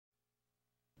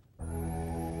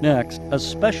Next, a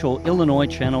special Illinois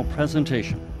Channel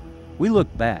presentation. We look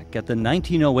back at the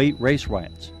 1908 race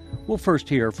riots. We'll first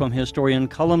hear from historian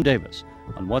Cullom Davis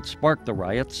on what sparked the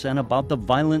riots and about the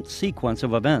violent sequence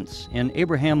of events in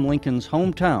Abraham Lincoln's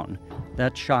hometown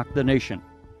that shocked the nation.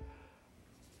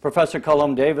 Professor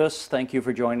Cullom Davis, thank you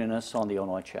for joining us on the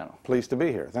Illinois Channel. Pleased to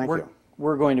be here. Thank you.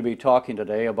 We're going to be talking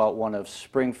today about one of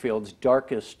Springfield's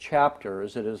darkest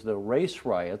chapters. It is the race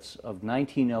riots of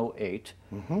 1908.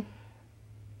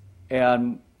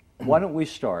 And why don't we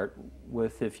start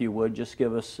with, if you would, just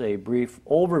give us a brief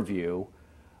overview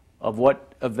of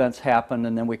what events happened,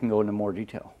 and then we can go into more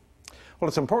detail. Well,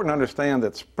 it's important to understand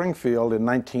that Springfield in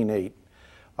 1908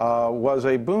 was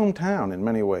a boom town in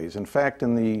many ways. In fact,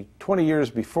 in the 20 years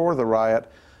before the riot,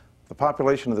 the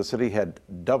population of the city had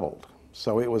doubled.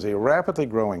 So it was a rapidly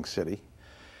growing city.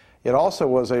 It also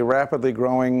was a rapidly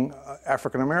growing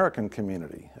African-American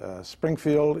community.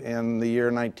 Springfield in the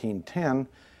year 1910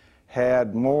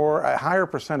 had a higher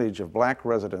percentage of black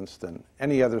residents than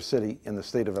any other city in the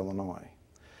state of Illinois.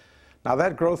 Now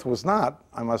that growth was not,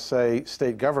 I must say,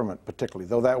 state government particularly,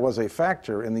 though that was a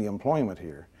factor in the employment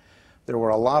here. There were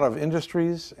a lot of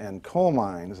industries and coal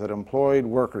mines that employed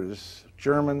workers,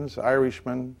 Germans,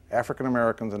 Irishmen, African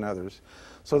Americans, and others.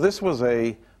 So this was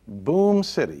a boom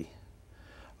city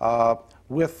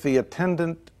with the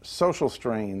attendant social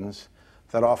strains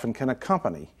that often can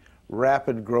accompany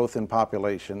rapid growth in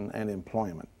population and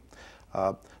employment.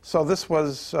 So this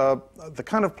was the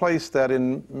kind of place that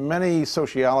in many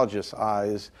sociologists'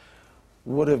 eyes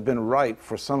would have been ripe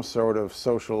for some sort of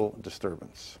social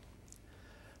disturbance.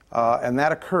 And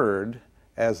that occurred,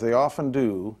 as they often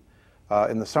do,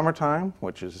 in the summertime,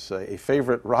 which is a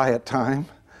favorite riot time,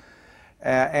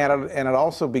 and it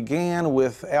also began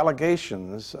with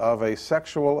allegations of a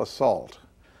sexual assault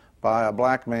by a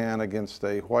black man against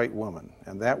a white woman.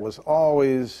 And that was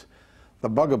always the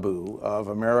bugaboo of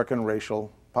American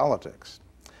racial politics.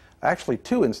 Actually,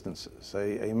 two instances.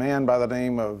 A man by the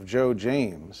name of Joe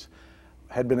James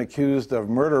had been accused of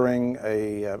murdering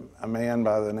a man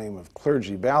by the name of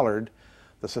Clergy Ballard,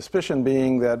 the suspicion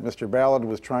being that Mr. Ballard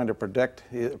was trying to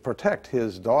protect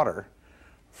his daughter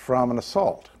from an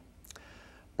assault.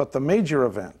 But the major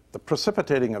event, the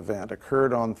precipitating event,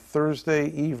 occurred on Thursday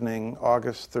evening,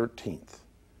 August 13th,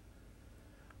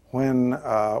 when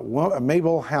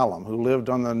Mabel Hallam, who lived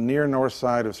on the near north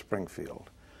side of Springfield,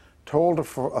 told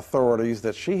authorities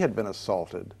that she had been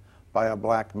assaulted by a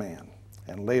black man,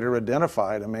 and later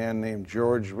identified a man named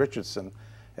George Richardson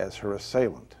as her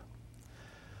assailant.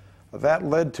 That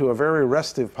led to a very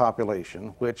restive population,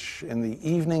 which in the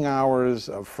evening hours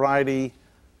of Friday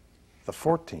the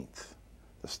 14th,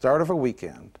 the start of a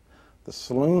weekend, the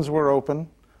saloons were open,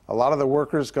 a lot of the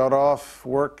workers got off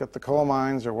work at the coal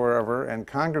mines or wherever and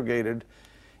congregated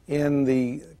in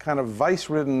the kind of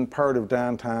vice-ridden part of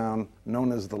downtown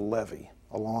known as the Levee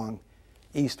along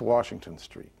East Washington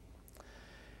Street.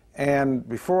 And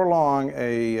before long,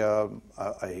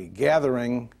 a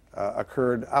gathering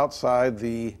occurred outside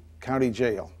the county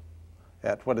jail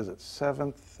at, what is it,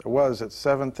 7th? It was at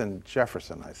 7th and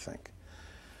Jefferson, I think.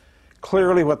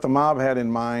 Clearly what the mob had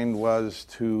in mind was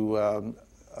to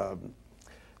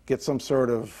get some sort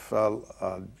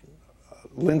of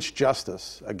lynch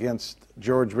justice against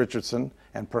George Richardson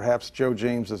and perhaps Joe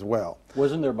James as well.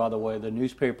 Wasn't there, by the way, the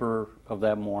newspaper of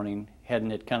that morning,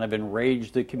 hadn't it kind of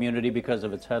enraged the community because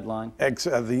of its headline?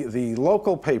 The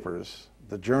local papers,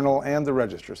 the Journal and the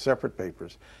Register, separate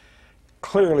papers,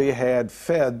 clearly had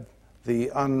fed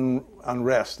the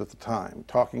unrest at the time,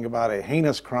 talking about a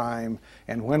heinous crime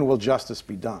and when will justice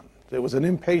be done. It was an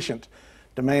impatient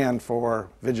demand for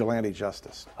vigilante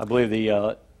justice. I believe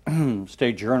the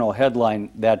State Journal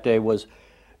headline that day was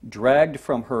 "Dragged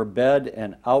from her bed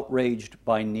and outraged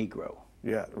by Negro."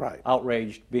 Yeah, right.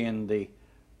 Outraged being the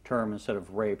term instead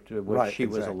of raped, which right, she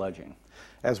was exactly. alleging.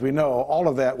 As we know, all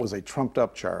of that was a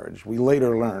trumped-up charge. We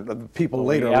later learned, people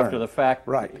later learned. After the fact,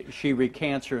 right. She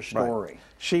recants her story. Right.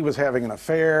 She was having an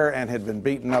affair and had been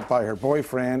beaten up by her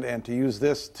boyfriend, and to use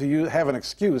this, have an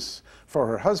excuse for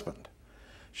her husband,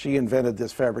 she invented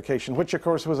this fabrication, which of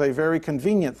course was a very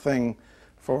convenient thing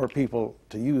for people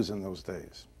to use in those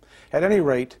days. At any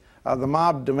rate, the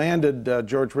mob demanded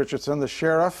George Richardson. The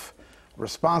sheriff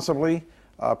responsibly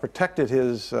protected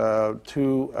his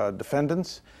two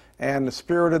defendants and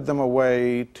spirited them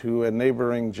away to a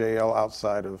neighboring jail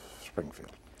outside of Springfield.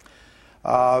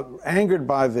 Angered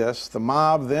by this, the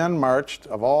mob then marched,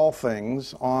 of all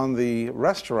things, on the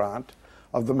restaurant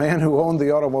of the man who owned the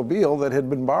automobile that had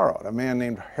been borrowed, a man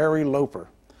named Harry Loper,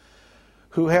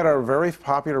 who had a very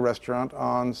popular restaurant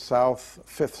on South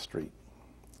 5th Street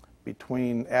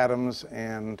between Adams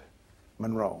and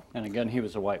Monroe. And again, he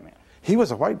was a white man. He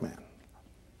was a white man,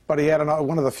 but he had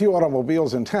one of the few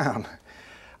automobiles in town.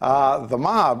 The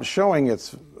mob, showing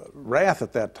its wrath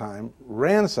at that time,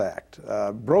 ransacked,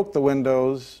 broke the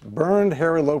windows, burned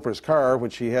Harry Loper's car,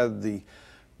 which he had the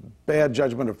bad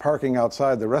judgment of parking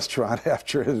outside the restaurant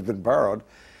after it had been borrowed,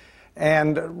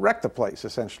 and wrecked the place,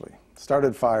 essentially.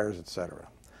 Started fires, etc.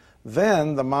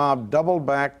 Then the mob doubled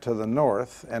back to the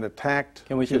north and attacked...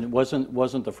 Can we say,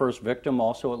 wasn't the first victim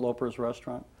also at Loper's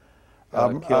restaurant?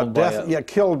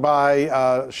 Killed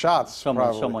by shots,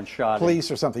 someone shot police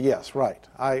him. Or something. Yes, right.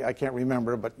 I can't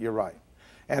remember, but you're right.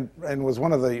 And was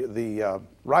one of the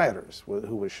rioters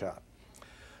who was shot.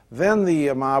 Then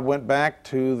the mob went back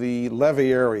to the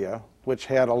levee area, which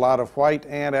had a lot of white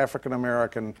and African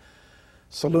American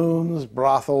saloons,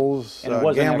 brothels, and it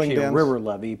wasn't gambling actually dens. A river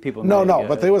levee. People no,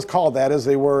 but they was called that as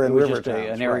they were in river towns. It was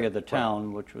just an area of the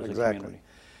town, which was exactly. a community.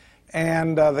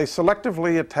 And they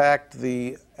selectively attacked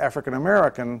the African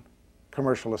American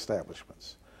commercial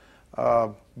establishments,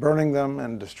 burning them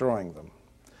and destroying them.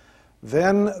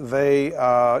 Then they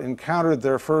encountered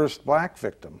their first black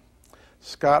victim,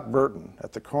 Scott Burton,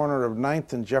 at the corner of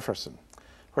 9th and Jefferson,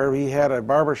 where he had a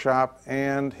barbershop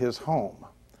and his home.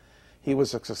 He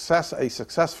was a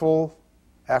successful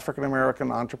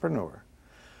African-American entrepreneur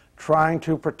trying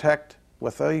to protect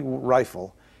with a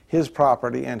rifle his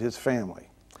property and his family.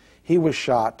 He was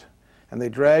shot, and they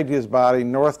dragged his body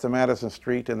north to Madison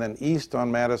Street and then east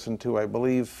on Madison to, I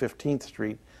believe, 15th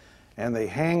Street, and they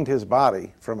hanged his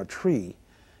body from a tree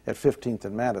at 15th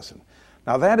and Madison.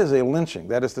 Now that is a lynching.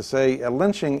 That is to say, a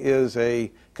lynching is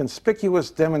a conspicuous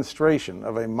demonstration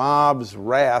of a mob's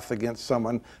wrath against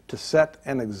someone to set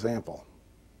an example,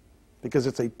 because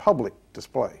it's a public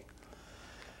display.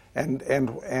 And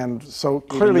so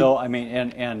clearly... Even though, I mean,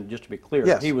 and just to be clear,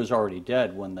 yes. He was already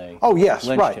dead when they lynched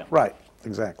him. Right,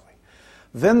 exactly.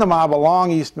 Then the mob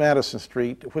along East Madison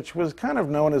Street, which was kind of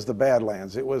known as the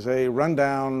Badlands. It was a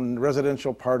rundown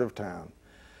residential part of town.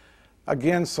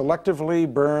 Again,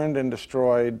 selectively burned and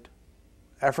destroyed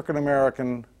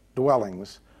African-American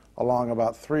dwellings along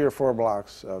about 3 or 4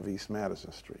 blocks of East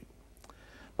Madison Street.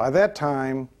 By that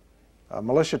time,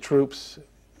 militia troops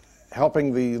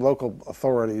helping the local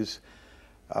authorities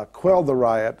quelled the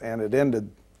riot, and it ended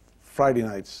Friday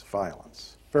night's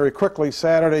violence. Very quickly,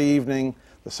 Saturday evening,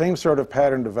 the same sort of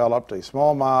pattern developed, a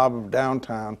small mob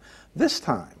downtown. This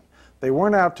time, they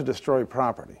weren't out to destroy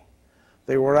property.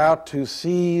 They were out to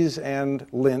seize and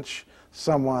lynch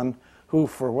someone who,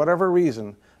 for whatever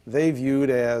reason, they viewed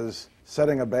as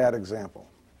setting a bad example.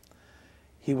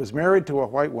 He was married to a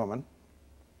white woman.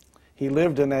 He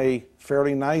lived in a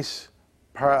fairly nice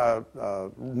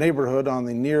neighborhood on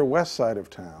the near west side of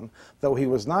town, though he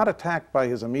was not attacked by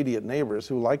his immediate neighbors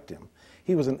who liked him.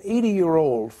 He was an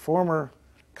 80-year-old former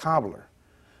cobbler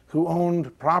who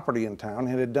owned property in town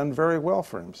and had done very well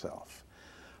for himself.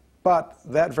 But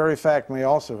that very fact may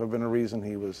also have been a reason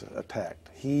he was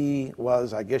attacked. He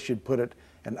was, I guess you'd put it,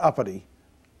 an uppity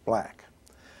black.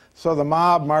 So the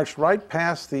mob marched right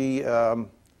past the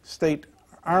State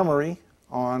Armory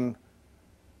on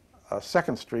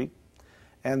 2nd Street,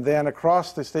 and then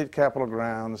across the state capitol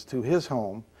grounds to his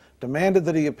home, demanded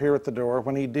that he appear at the door.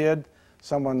 When he did,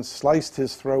 someone sliced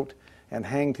his throat and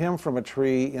hanged him from a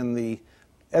tree in the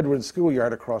Edwards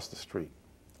schoolyard across the street.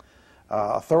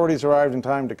 Authorities arrived in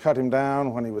time to cut him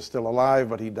down when he was still alive,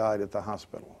 but he died at the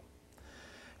hospital.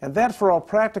 And that, for all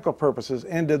practical purposes,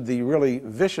 ended the really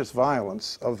vicious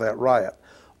violence of that riot,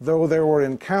 though there were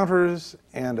encounters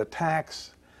and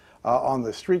attacks on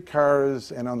the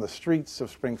streetcars and on the streets of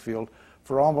Springfield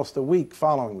for almost a week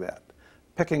following that,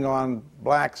 picking on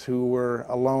blacks who were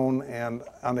alone and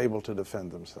unable to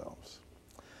defend themselves.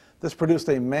 This produced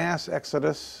a mass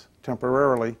exodus,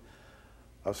 temporarily,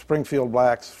 of Springfield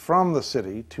blacks from the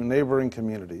city to neighboring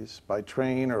communities by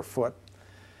train or foot,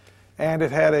 and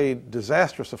it had a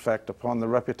disastrous effect upon the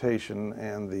reputation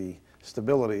and the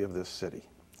stability of this city,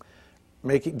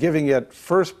 giving it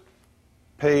first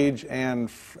page and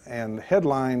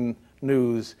headline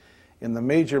news in the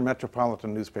major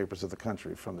metropolitan newspapers of the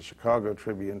country, from the Chicago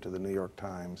Tribune to the New York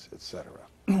Times, etc.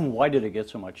 Why did it get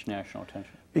so much national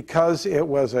attention? Because it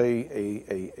was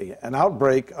an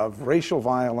outbreak of racial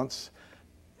violence,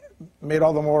 made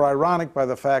all the more ironic by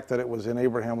the fact that it was in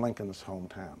Abraham Lincoln's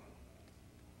hometown.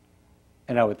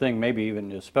 And I would think maybe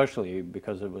even especially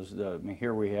because it was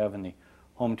here we have in the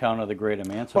hometown of the great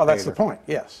emancipator. Well, that's the point,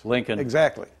 yes. Lincoln.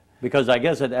 Exactly. Because I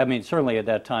guess, I mean, certainly at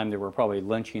that time there were probably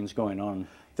lynchings going on.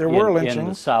 There were lynchings. In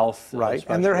the South. Right,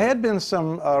 especially. and there had been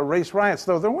some race riots,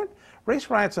 though there weren't. Race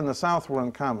riots in the South were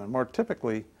uncommon. More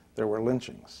typically, there were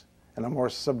lynchings and a more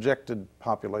subjected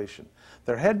population.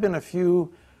 There had been a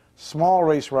few small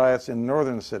race riots in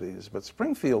northern cities, but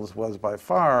Springfield's was by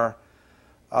far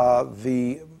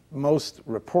the most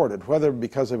reported, whether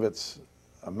because of its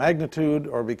magnitude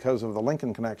or because of the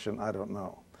Lincoln connection, I don't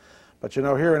know. But you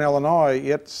know, here in Illinois,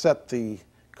 it set the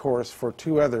course for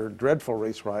two other dreadful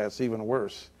race riots, even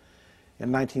worse.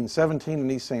 In 1917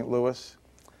 in East St. Louis,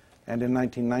 and in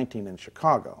 1919 in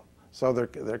Chicago. So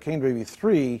there came to be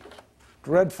three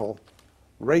dreadful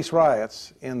race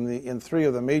riots in three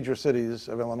of the major cities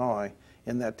of Illinois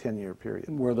in that 10-year period.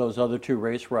 Were those other two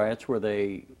race riots, were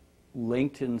they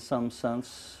linked in some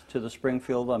sense to the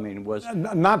Springfield? I mean,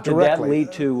 not directly. Did that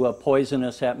lead to a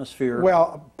poisonous atmosphere?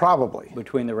 Well, probably.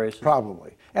 Between the races?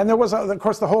 Probably. And there was, of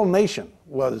course, the whole nation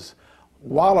was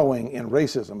wallowing in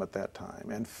racism at that time,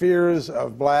 and fears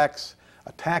of blacks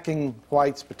attacking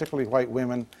whites, particularly white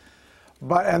women.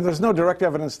 And there's no direct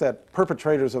evidence that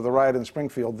perpetrators of the riot in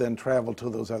Springfield then traveled to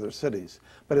those other cities.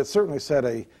 But it certainly set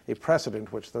a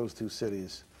precedent which those two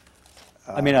cities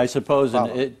I mean, I suppose,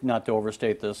 not to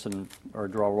overstate this or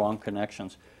draw wrong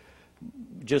connections,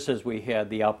 just as we had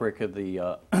the outbreak of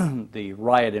the the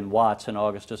riot in Watts in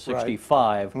August of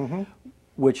 '65, right.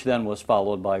 Which then was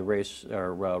followed by riots,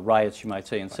 you might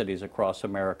say, in cities across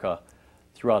America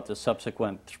throughout the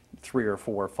subsequent 3 or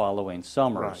 4 following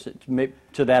summers. Right.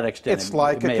 To that extent, it's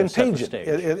like a contagion.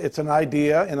 It's an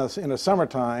idea in a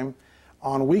summertime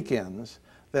on weekends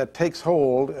that takes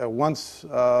hold once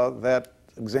that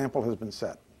example has been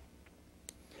set.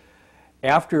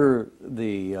 After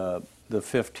the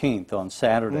 15th on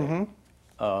Saturday,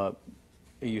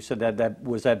 you said that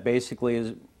was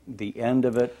basically the end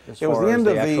of it as far as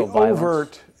the actual violence? It was the end of the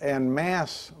overt and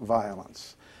mass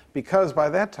violence, because by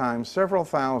that time several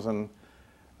thousand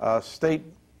state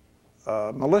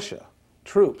militia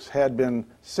troops had been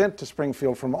sent to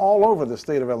Springfield from all over the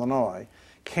state of Illinois,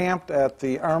 camped at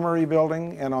the Armory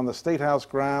building and on the State House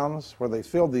grounds, where they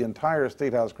filled the entire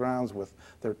State House grounds with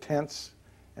their tents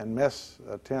and mess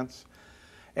tents,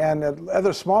 and at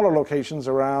other smaller locations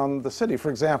around the city.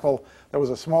 For example, there was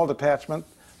a small detachment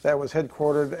that was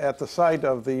headquartered at the site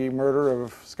of the murder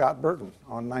of Scott Burton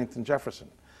on 9th and Jefferson.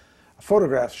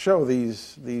 Photographs show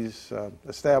these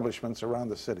establishments around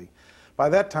the city. By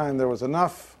that time, there was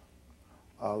enough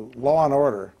law and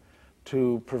order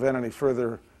to prevent any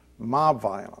further mob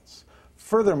violence.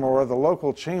 Furthermore, the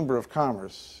local Chamber of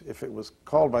Commerce, if it was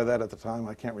called by that at the time,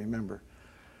 I can't remember,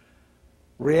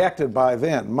 reacted by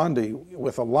then, Monday,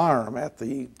 with alarm at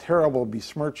the terrible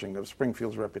besmirching of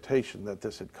Springfield's reputation that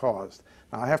this had caused.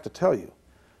 Now, I have to tell you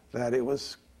that it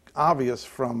was obvious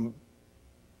from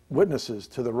witnesses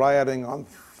to the rioting on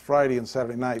Friday and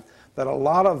Saturday night that a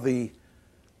lot of the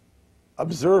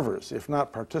observers, if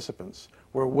not participants,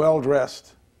 were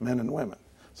well-dressed men and women.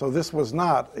 So this was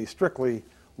not a strictly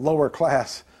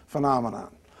lower-class phenomenon.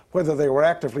 Whether they were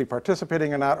actively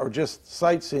participating or not, or just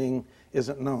sightseeing,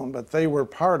 isn't known, but they were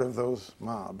part of those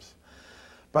mobs.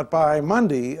 But by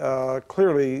Monday,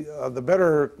 clearly, the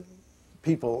better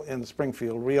people in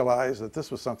Springfield realized that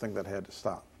this was something that had to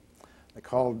stop. They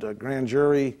called grand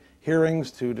jury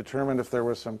hearings to determine if there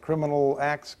were some criminal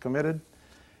acts committed,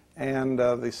 and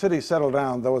the city settled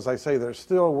down, though, as I say, there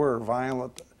still were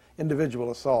violent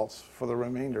individual assaults for the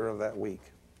remainder of that week.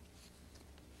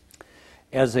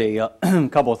 As a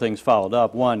couple of things followed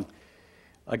up. One,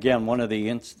 again, one of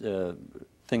the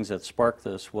things that sparked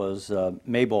this was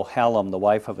Mabel Hallam, the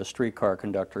wife of a streetcar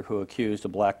conductor who accused a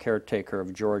black caretaker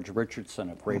of George Richardson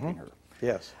of raping her.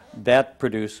 Yes. That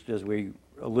produced, as we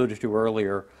alluded to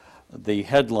earlier, the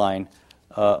headline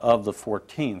of the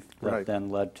 14th that then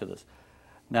led to this.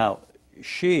 Now,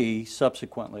 she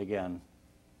subsequently, again,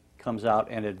 comes out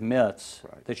and admits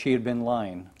that she had been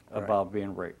lying about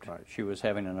being raped. She was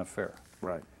having an affair.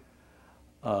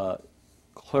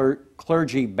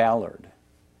 Clergy Ballard,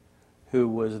 who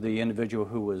was the individual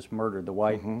who was murdered, the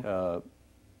white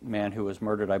man who was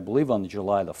murdered, I believe, on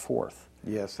July the 4th.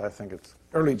 Yes, I think it's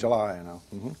early July, I know.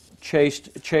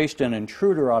 Chased an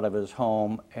intruder out of his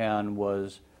home and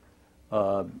was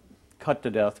cut to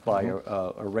death by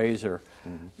a razor.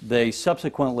 They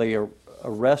subsequently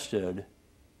arrested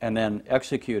and then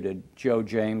executed Joe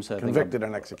James, convicted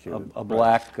and executed, a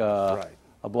black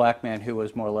a black man who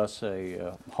was more or less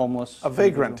a homeless, a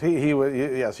vagrant. He was,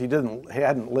 yes, he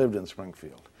hadn't lived in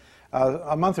Springfield.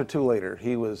 A month or two later,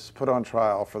 he was put on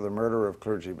trial for the murder of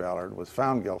Clergy Ballard, was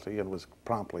found guilty, and was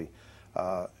promptly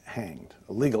hanged,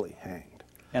 legally hanged.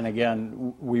 And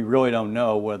again, we really don't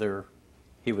know whether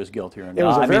he was guilty or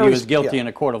not. I mean, he was guilty in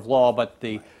a court of law, but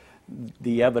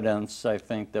the evidence, I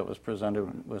think, that was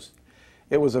presented was...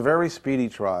 It was a very speedy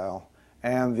trial,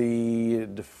 and the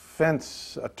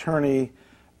defense attorney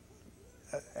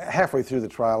halfway through the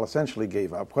trial, essentially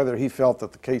gave up. Whether he felt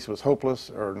that the case was hopeless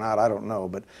or not, I don't know,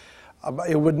 but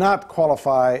it would not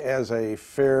qualify as a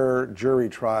fair jury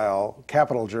trial,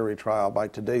 capital jury trial by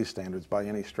today's standards by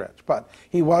any stretch. But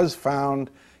he was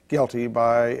found guilty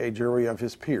by a jury of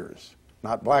his peers,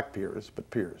 not black peers, but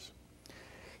peers.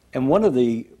 And one of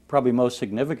the probably most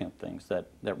significant things that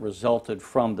resulted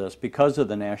from this, because of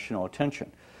the national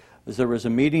attention, is there was a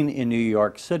meeting in New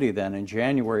York City then in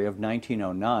January of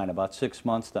 1909, about 6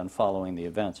 months then following the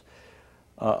events,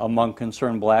 among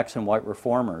concerned blacks and white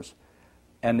reformers.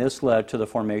 And this led to the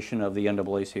formation of the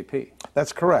NAACP.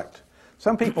 That's correct.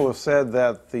 Some people have said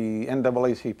that the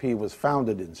NAACP was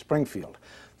founded in Springfield.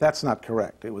 That's not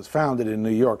correct. It was founded in New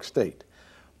York State.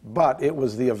 But it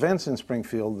was the events in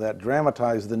Springfield that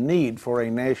dramatized the need for a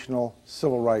national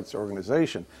civil rights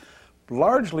organization,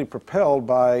 largely propelled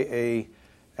by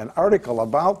an article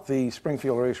about the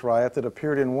Springfield Race Riot that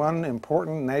appeared in one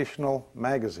important national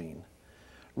magazine,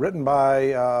 written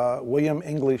by William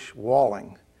English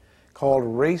Walling, called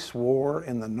Race War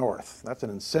in the North. That's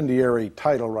an incendiary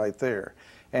title right there.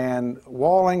 And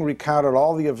Walling recounted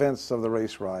all the events of the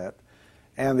race riot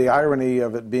and the irony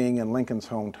of it being in Lincoln's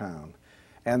hometown.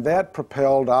 And that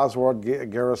propelled Oswald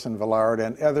Garrison Villard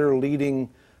and other leading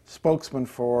spokesmen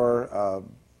for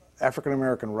African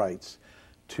American rights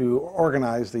to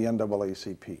organize the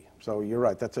NAACP. So you're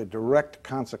right, that's a direct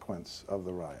consequence of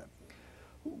the riot.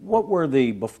 What were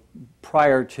the,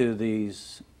 prior to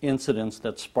these incidents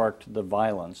that sparked the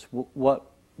violence,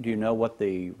 what do you know what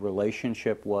the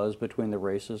relationship was between the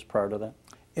races prior to that?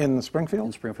 In Springfield?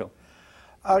 In Springfield.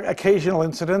 Occasional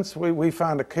incidents. We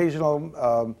found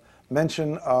occasional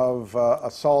mention of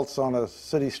assaults on a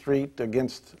city street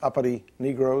against uppity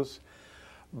Negroes,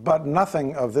 but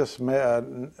nothing of this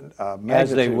magnitude.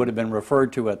 As they would have been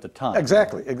referred to at the time.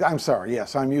 Exactly. I'm sorry,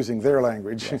 yes, I'm using their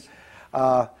language. Yes.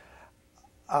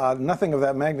 Nothing of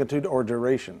that magnitude or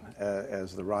duration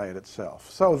as the riot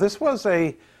itself. So this was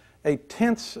a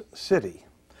tense city,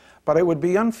 but it would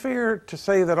be unfair to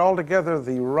say that altogether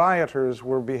the rioters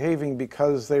were behaving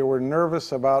because they were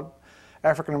nervous about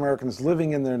African Americans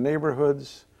living in their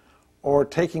neighborhoods or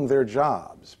taking their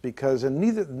jobs, because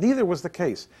neither was the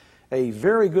case. A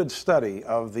very good study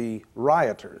of the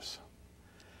rioters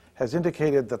has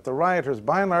indicated that the rioters,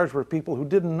 by and large, were people who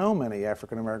didn't know many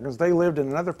African Americans. They lived in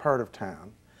another part of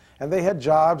town, and they had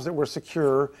jobs that were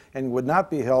secure and would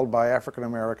not be held by African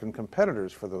American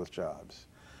competitors for those jobs.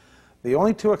 The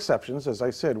only two exceptions, as I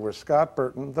said, were Scott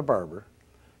Burton, the barber,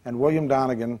 and William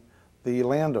Donegan, the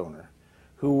landowner,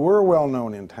 who were well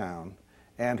known in town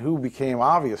and who became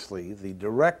obviously the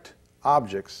direct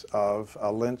objects of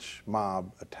a lynch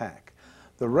mob attack.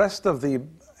 The rest of the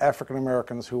African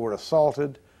Americans who were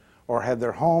assaulted or had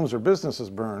their homes or businesses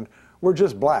burned were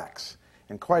just blacks,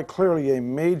 and quite clearly a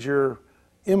major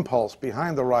impulse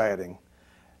behind the rioting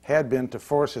had been to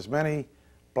force as many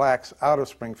blacks out of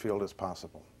Springfield as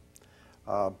possible.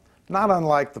 Not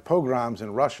unlike the pogroms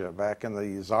in Russia back in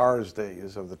the Tsar's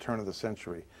days of the turn of the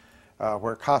century,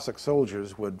 where Cossack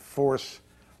soldiers would force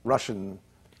Russian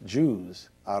Jews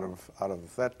out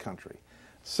of that country.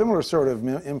 Similar sort of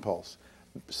impulse.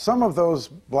 Some of those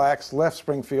blacks left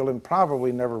Springfield and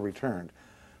probably never returned.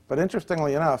 But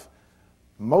interestingly enough,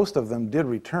 most of them did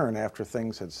return after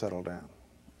things had settled down.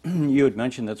 You had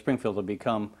mentioned that Springfield had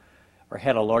become, or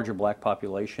had a larger black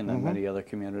population than many other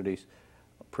communities,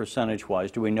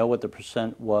 percentage-wise. Do we know what the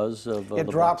percent was of It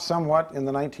dropped somewhat in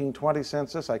the 1920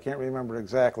 census. I can't remember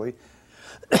exactly.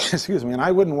 Excuse me. And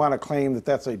I wouldn't want to claim that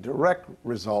that's a direct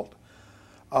result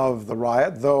of the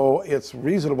riot, though it's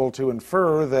reasonable to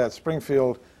infer that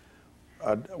Springfield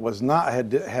did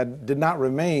not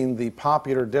remain the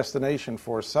popular destination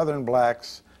for Southern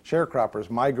blacks, sharecroppers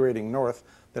migrating north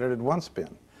that it had once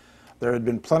been. There had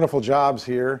been plentiful jobs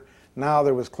here. Now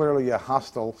there was clearly a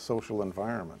hostile social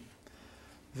environment.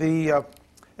 And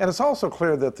it's also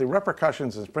clear that the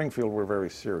repercussions in Springfield were very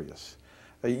serious.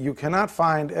 You cannot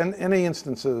find any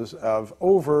instances of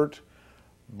overt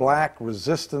black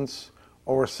resistance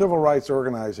or civil rights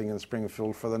organizing in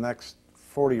Springfield for the next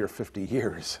 40 or 50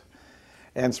 years.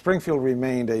 And Springfield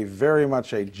remained very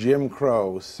much a Jim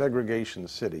Crow segregation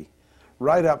city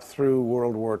right up through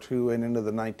World War II and into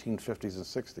the 1950s and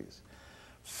 60s.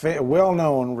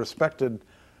 Well-known, respected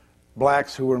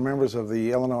blacks who were members of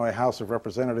the Illinois House of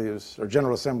Representatives, or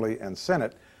General Assembly and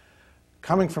Senate,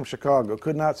 coming from Chicago,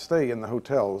 could not stay in the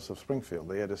hotels of Springfield.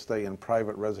 They had to stay in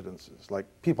private residences, like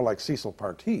people like Cecil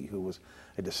Partee, who was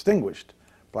a distinguished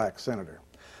black senator.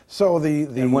 So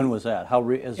and when was that?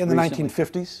 In the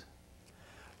 1950s,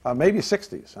 maybe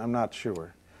 60s. I'm not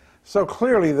sure. So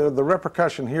clearly, the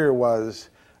repercussion here was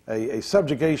a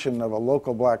subjugation of a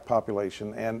local black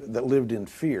population and that lived in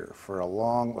fear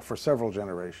for several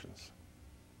generations.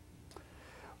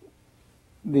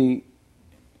 The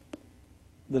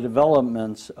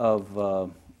developments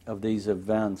of these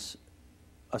events,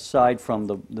 aside from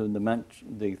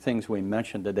the things we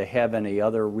mentioned, did they have any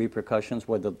other repercussions?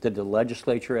 Did the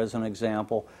legislature, as an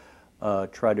example,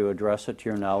 try to address it, to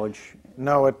your knowledge?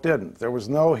 No, it didn't. There was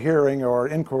no hearing or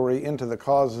inquiry into the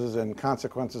causes and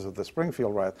consequences of the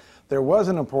Springfield riot. There was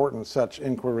an important such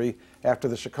inquiry after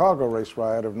the Chicago Race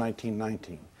Riot of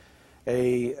 1919.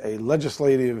 A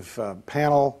legislative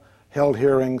panel held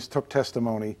hearings, took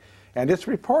testimony, and its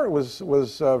report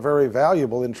was very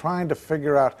valuable in trying to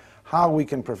figure out how we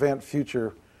can prevent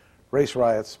future race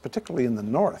riots, particularly in the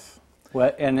North.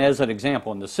 Well, and as an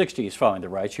example, in the 60s following the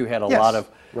riots, you had a Yes, lot of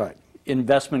right.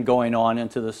 investment going on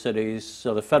into the cities,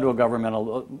 so the federal government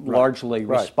largely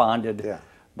responded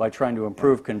by trying to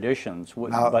improve conditions.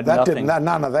 Now, but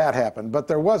none of that happened, but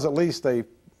there was at least an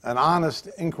honest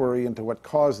inquiry into what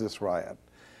caused this riot.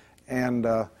 And,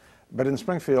 but in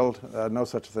Springfield, no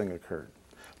such thing occurred.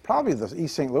 Probably the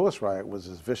East St. Louis riot was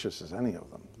as vicious as any of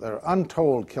them. There are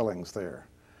untold killings there.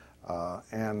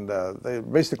 And they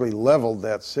basically leveled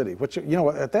that city, which, you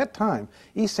know, at that time,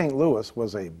 East St. Louis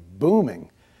was a booming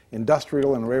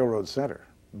industrial and railroad center,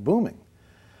 booming,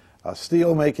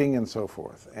 steel making and so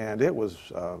forth, and it was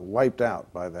wiped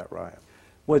out by that riot.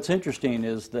 What's interesting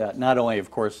is that not only,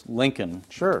 of course, Lincoln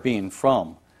being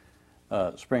from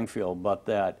Springfield, but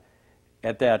that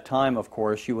at that time, of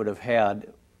course, you would have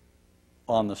had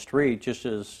on the street, just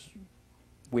as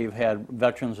we've had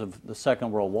veterans of the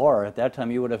Second World War, at that time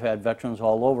you would have had veterans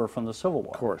all over from the Civil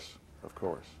War. Of course, of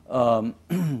course.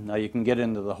 Now you can get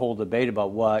into the whole debate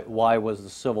about why was the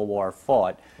Civil War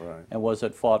fought, and was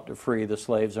it fought to free the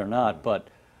slaves or not, but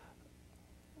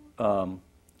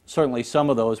certainly some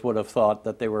of those would have thought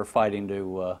that they were fighting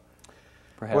to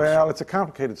perhaps... Well, it's a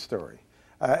complicated story.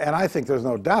 And I think there's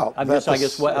no doubt. I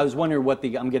was wondering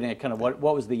I'm getting at kind of what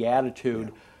was the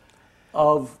attitude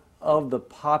of the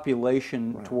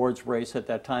population towards race at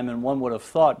that time, and one would have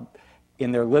thought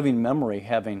in their living memory,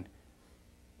 having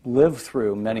lived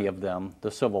through many of them, the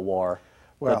Civil War,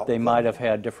 that they might have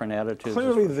had different attitudes.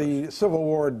 Clearly the Civil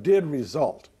War did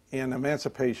result in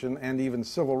emancipation and even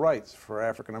civil rights for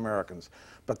African Americans,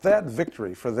 but that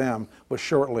victory for them was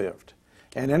short-lived.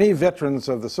 And any veterans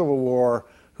of the Civil War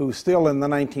who still in the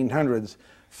 1900s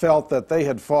felt that they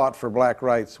had fought for black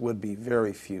rights would be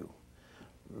very few.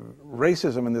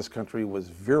 Racism in this country was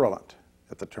virulent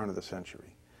at the turn of the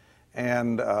century.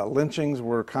 And lynchings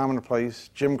were commonplace,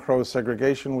 Jim Crow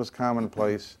segregation was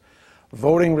commonplace,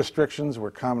 voting restrictions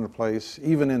were commonplace,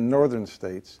 even in northern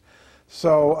states.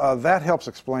 So that helps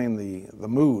explain the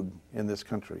mood in this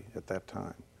country at that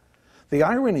time. The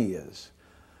irony is,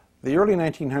 the early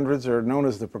 1900s are known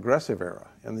as the Progressive Era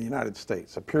in the United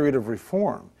States, a period of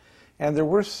reform. And there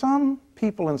were some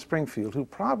people in Springfield who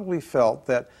probably felt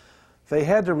that they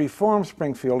had to reform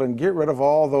Springfield and get rid of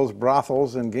all those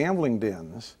brothels and gambling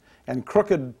dens and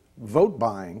crooked vote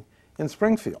buying in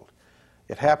Springfield.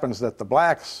 It happens that the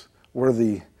blacks were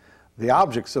the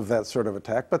objects of that sort of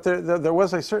attack, but there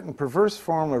was a certain perverse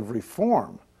form of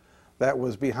reform that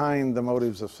was behind the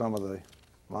motives of some of the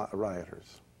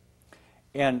rioters.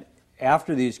 And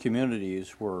after these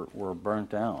communities were burnt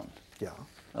down,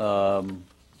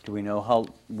 do we know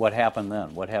what happened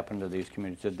then? What happened to these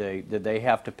communities? Did they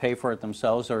have to pay for it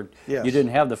themselves, or you didn't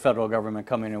have the federal government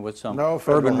coming in with some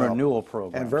urban renewal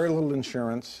program? And very little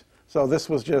insurance. So this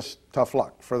was just tough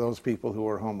luck for those people who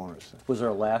were homeowners. Was there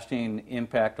a lasting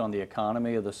impact on the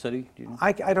economy of the city? Do you know?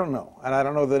 I don't know, and I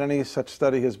don't know that any such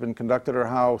study has been conducted or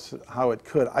how it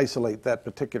could isolate that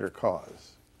particular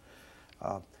cause.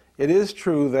 It is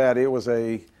true that it was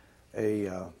a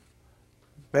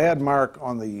bad mark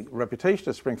on the reputation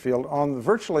of Springfield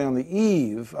virtually on the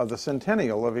eve of the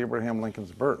centennial of Abraham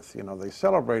Lincoln's birth. You know, they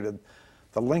celebrated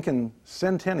the Lincoln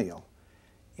centennial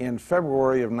in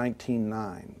February of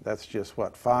 1909. That's just,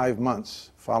 5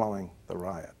 months following the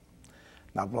riot.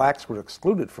 Now, blacks were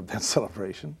excluded from that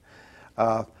celebration,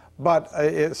 so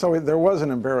there was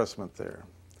an embarrassment there.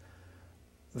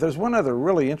 There's one other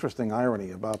really interesting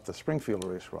irony about the Springfield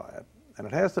Race Riot, and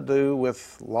it has to do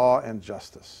with law and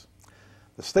justice.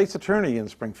 The state's attorney in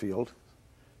Springfield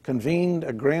convened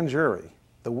a grand jury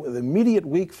the immediate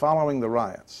week following the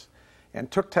riots and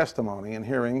took testimony in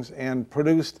hearings and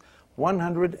produced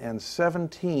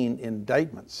 117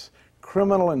 indictments,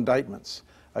 criminal indictments,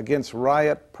 against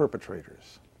riot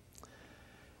perpetrators.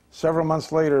 Several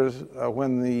months later,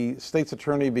 when the state's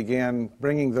attorney began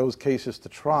bringing those cases to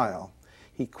trial,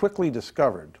 he quickly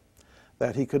discovered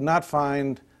that he could not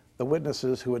find the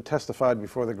witnesses who had testified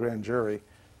before the grand jury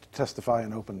to testify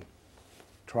in open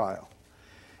trial.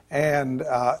 And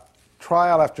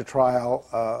trial after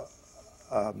trial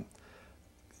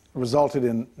resulted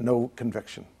in no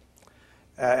conviction.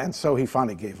 And so he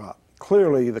finally gave up.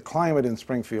 Clearly, the climate in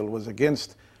Springfield was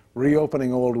against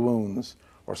reopening old wounds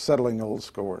or settling old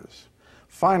scores.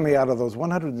 Finally, out of those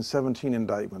 117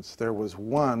 indictments, there was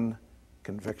one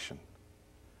conviction.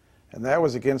 And that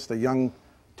was against a young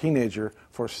teenager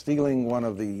for stealing one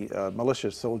of the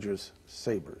militia soldiers'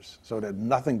 sabers. So it had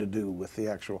nothing to do with the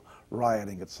actual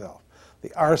rioting itself.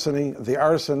 The arson,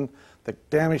 the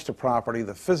damage to property,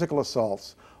 the physical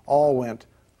assaults, all went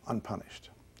unpunished.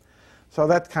 So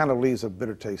that kind of leaves a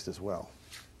bitter taste as well.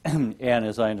 And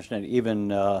as I understand it, even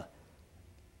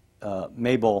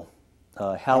Mabel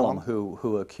Hallam,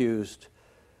 who accused,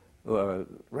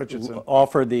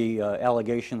 offered the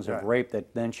allegations of rape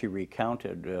that then she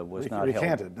recounted, was not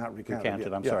recanted, held. Not recanted.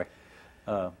 Recanted, I'm sorry.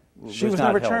 She was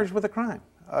never charged with a crime.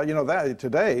 You know,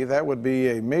 today that would be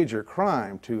a major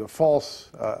crime, to a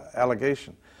false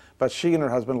allegation. But she and her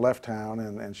husband left town,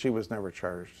 and she was never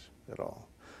charged at all.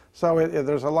 So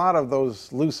there's a lot of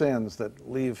those loose ends that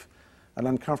leave an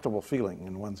uncomfortable feeling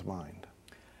in one's mind.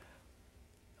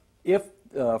 If,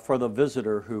 for the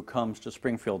visitor who comes to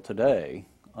Springfield today,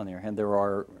 on the other hand,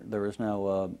 there is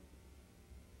now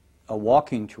a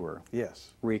walking tour. Yes.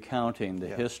 Recounting the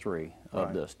history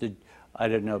of this. I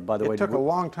didn't know, by the way. It took a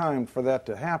long time for that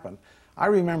to happen. I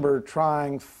remember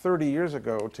trying 30 years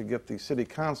ago to get the city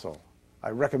council. I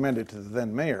recommended to the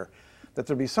then mayor that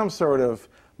there be some sort of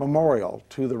memorial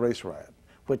to the race riot,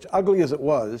 which, ugly as it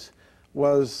was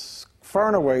far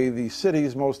and away the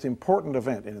city's most important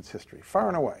event in its history, far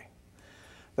and away.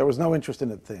 There was no interest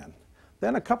in it then.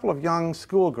 Then a couple of young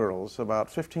schoolgirls about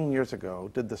 15 years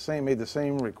ago made the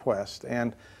same request,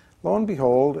 and lo and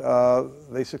behold,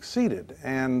 they succeeded.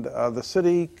 And the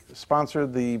city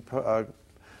sponsored the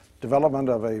development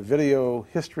of a video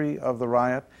history of the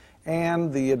riot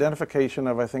and the identification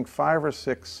of, I think, 5 or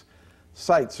 6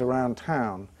 sites around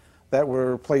town that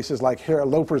were places like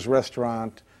Loper's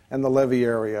Restaurant and the Levee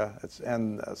area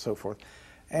and so forth.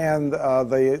 And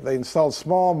they installed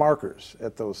small markers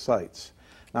at those sites.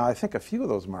 Now, I think a few of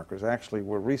those markers actually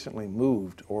were recently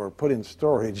moved or put in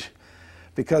storage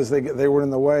because they were in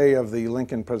the way of the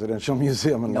Lincoln Presidential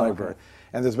Museum and Library.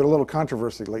 And there's been a little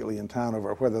controversy lately in town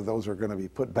over whether those are going to be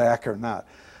put back or not.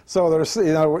 So there's,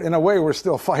 you know, in a way, we're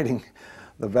still fighting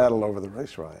the battle over the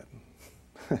race riot.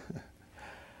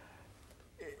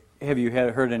 Have you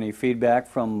heard any feedback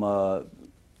from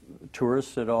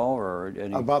tourists at all, or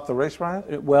any about the race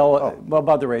riot? Well,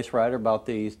 about the race riot, or about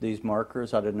these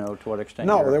markers? I didn't know to what extent.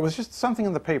 No, there was just something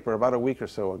in the paper about a week or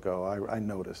so ago. I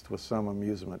noticed with some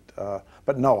amusement,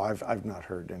 but no, I've not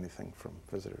heard anything from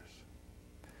visitors.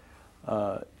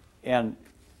 And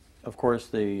of course,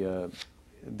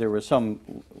 there was some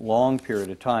long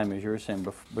period of time, as you were saying,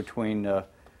 between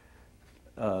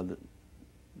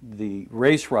the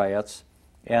race riots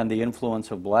and the influence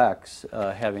of blacks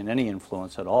having any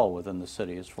influence at all within the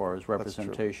city as far as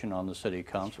representation on the city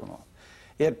council.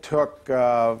 It took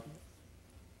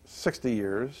 60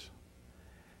 years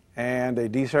and a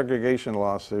desegregation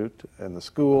lawsuit in the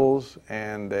schools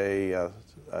and a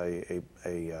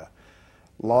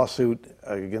lawsuit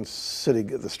against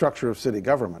the structure of city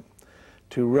government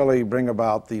to really bring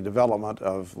about the development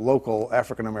of local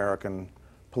African-American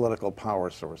political power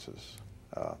sources.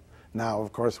 Now,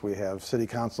 of course, we have city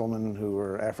councilmen who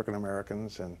are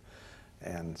African-Americans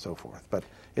and so forth. But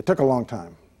it took a long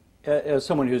time. As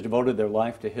someone who's devoted their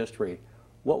life to history,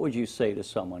 what would you say to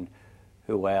someone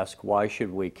who asks, why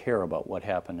should we care about what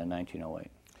happened in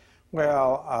 1908?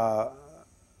 Well,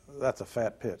 that's a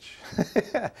fat pitch.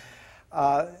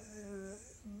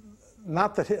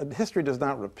 Not that history does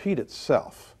not repeat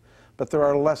itself, but there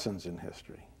are lessons in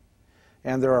history.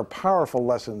 And there are powerful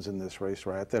lessons in this race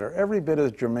riot that are every bit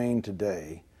as germane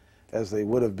today as they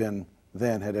would have been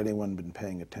then had anyone been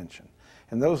paying attention.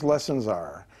 And those lessons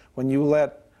are, when you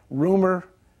let rumor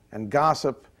and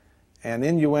gossip and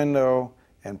innuendo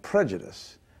and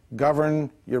prejudice govern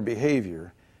your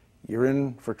behavior, you're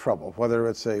in for trouble, whether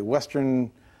it's a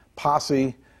Western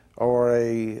posse or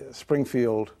a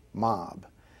Springfield mob.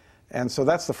 And so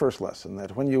that's the first lesson,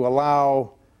 that when you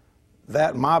allow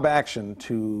that mob action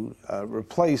to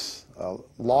replace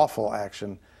lawful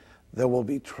action, there will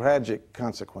be tragic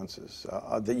consequences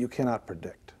that you cannot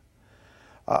predict.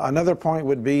 Another point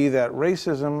would be that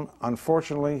racism,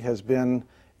 unfortunately, has been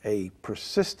a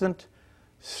persistent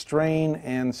strain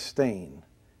and stain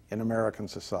in American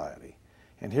society.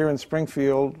 And here in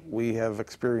Springfield, we have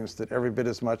experienced it every bit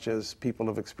as much as people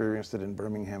have experienced it in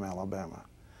Birmingham, Alabama.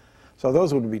 So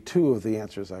those would be two of the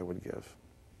answers I would give.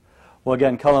 Well,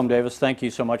 again, Cullom Davis, thank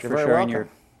you so much You're for very sharing welcome. your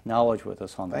knowledge with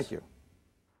us on this. Thank you.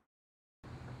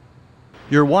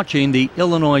 You're watching the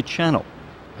Illinois Channel,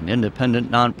 an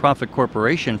independent nonprofit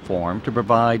corporation formed to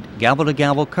provide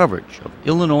gavel-to-gavel coverage of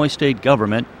Illinois state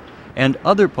government and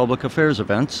other public affairs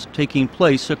events taking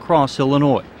place across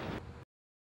Illinois.